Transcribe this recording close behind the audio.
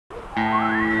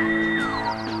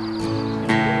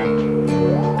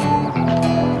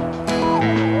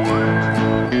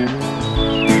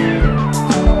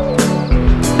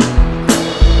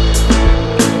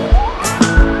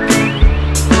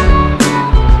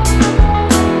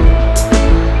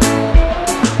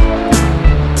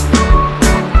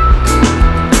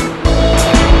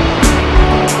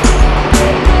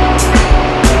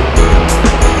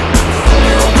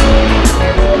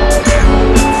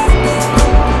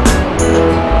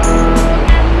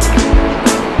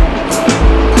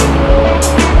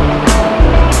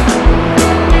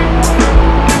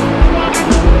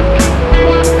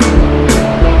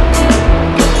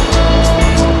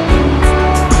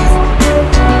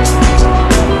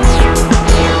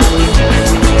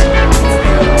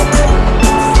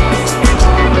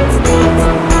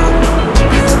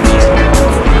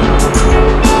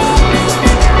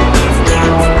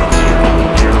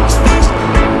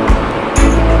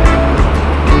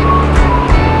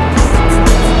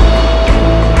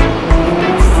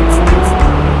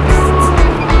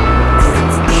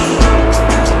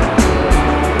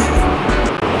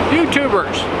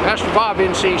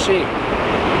see.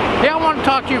 Hey, I want to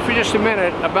talk to you for just a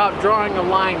minute about drawing a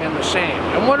line in the sand.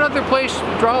 And what other place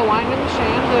to draw a line in the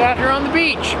sand than out here on the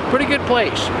beach? Pretty good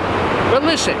place. But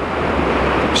listen,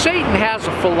 Satan has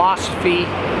a philosophy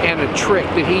and a trick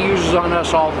that he uses on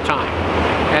us all the time.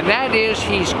 And that is,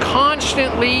 he's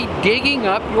constantly digging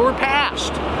up your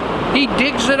past. He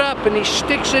digs it up and he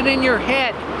sticks it in your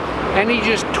head. And he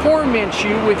just torments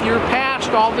you with your past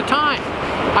all the time.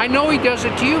 I know he does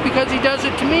it to you because he does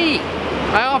it to me.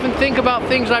 I often think about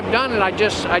things I've done and I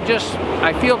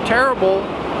feel terrible.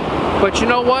 But you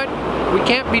know what? We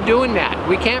can't be doing that.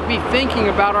 We can't be thinking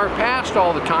about our past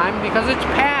all the time because it's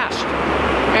past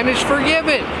and it's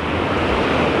forgiven.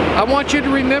 I want you to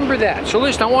remember that. So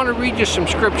listen, I want to read you some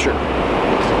scripture.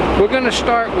 We're going to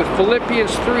start with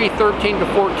Philippians 3:13 to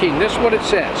 14. This is what it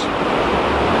says.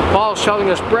 Paul is telling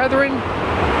us, brethren,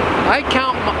 I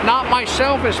count not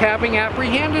myself as having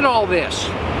apprehended all this.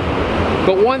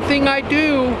 But one thing I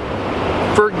do,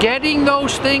 forgetting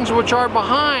those things which are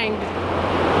behind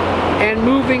and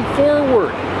moving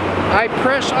forward, I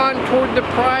press on toward the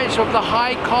prize of the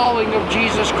high calling of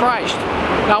Jesus Christ.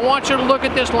 Now I want you to look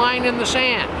at this line in the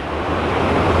sand.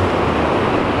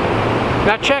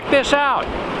 Now check this out.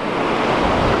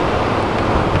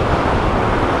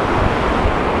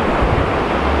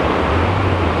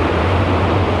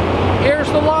 Here's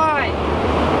the line.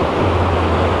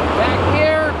 Back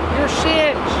here, your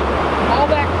sins. All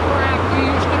that crap you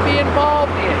used to be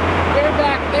involved in. They're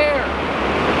back there.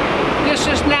 This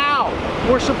is now.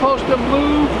 We're supposed to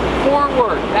move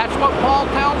forward. That's what Paul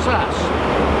tells us.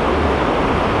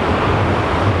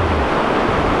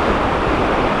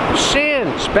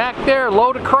 Sins, back there,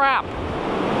 load of crap.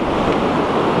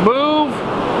 Move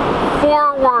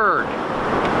forward.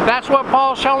 That's what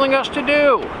Paul's telling us to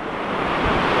do.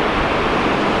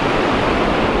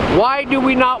 Why do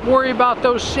we not worry about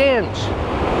those sins?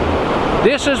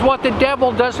 This is what the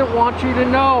devil doesn't want you to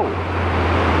know.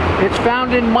 It's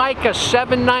found in Micah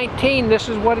 7:19. This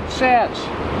is what it says.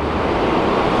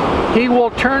 He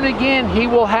will turn again. He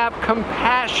will have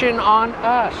compassion on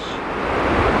us.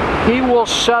 He will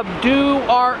subdue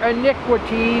our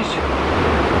iniquities,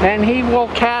 and he will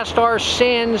cast our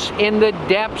sins in the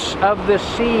depths of the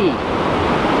sea.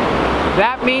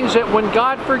 That means that when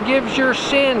God forgives your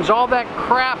sins, all that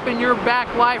crap in your back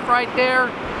life right there,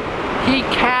 he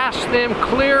casts them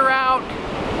clear out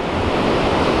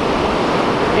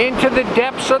into the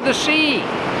depths of the sea.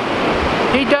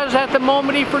 He does that the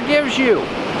moment he forgives you.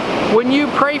 When you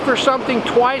pray for something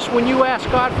twice, when you ask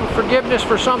God for forgiveness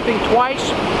for something twice,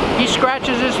 he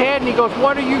scratches his head and he goes,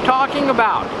 what are you talking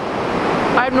about?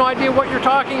 I have no idea what you're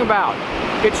talking about.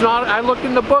 It's not, I looked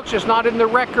in the books, it's not in the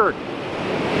record.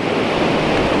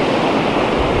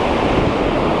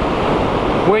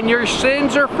 When your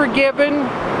sins are forgiven,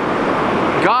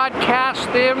 God casts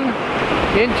them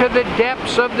into the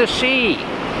depths of the sea.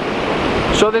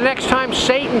 So the next time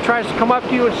Satan tries to come up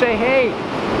to you and say, hey,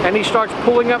 and he starts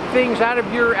pulling up things out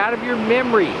of your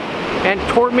memory and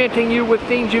tormenting you with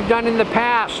things you've done in the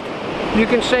past, you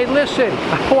can say, listen,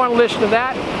 I don't want to listen to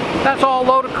that. That's all a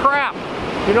load of crap.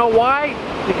 You know why?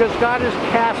 Because God has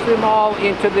cast them all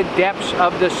into the depths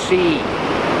of the sea.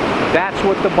 That's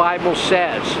what the Bible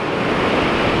says.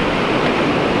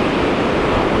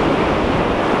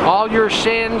 All your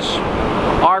sins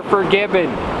are forgiven.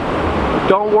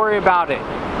 Don't worry about it.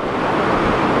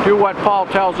 Do what Paul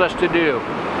tells us to do.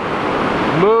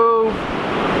 Move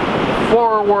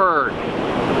forward.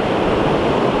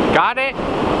 Got it?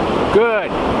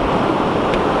 Good.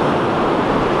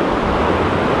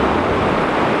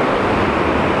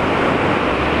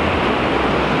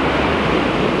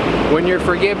 When you're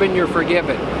forgiven, you're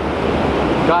forgiven.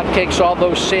 God takes all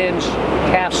those sins,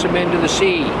 casts them into the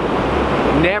sea.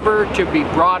 Never to be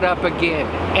brought up again,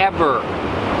 ever.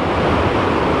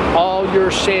 All your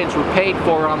sins were paid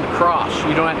for on the cross.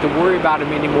 You don't have to worry about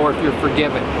them anymore if you're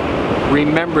forgiven.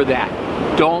 Remember that.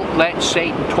 Don't let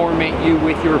Satan torment you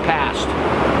with your past.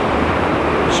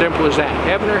 Simple as that.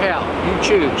 Heaven or hell, you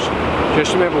choose.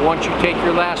 Just remember, once you take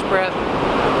your last breath,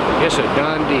 it's a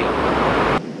done deal.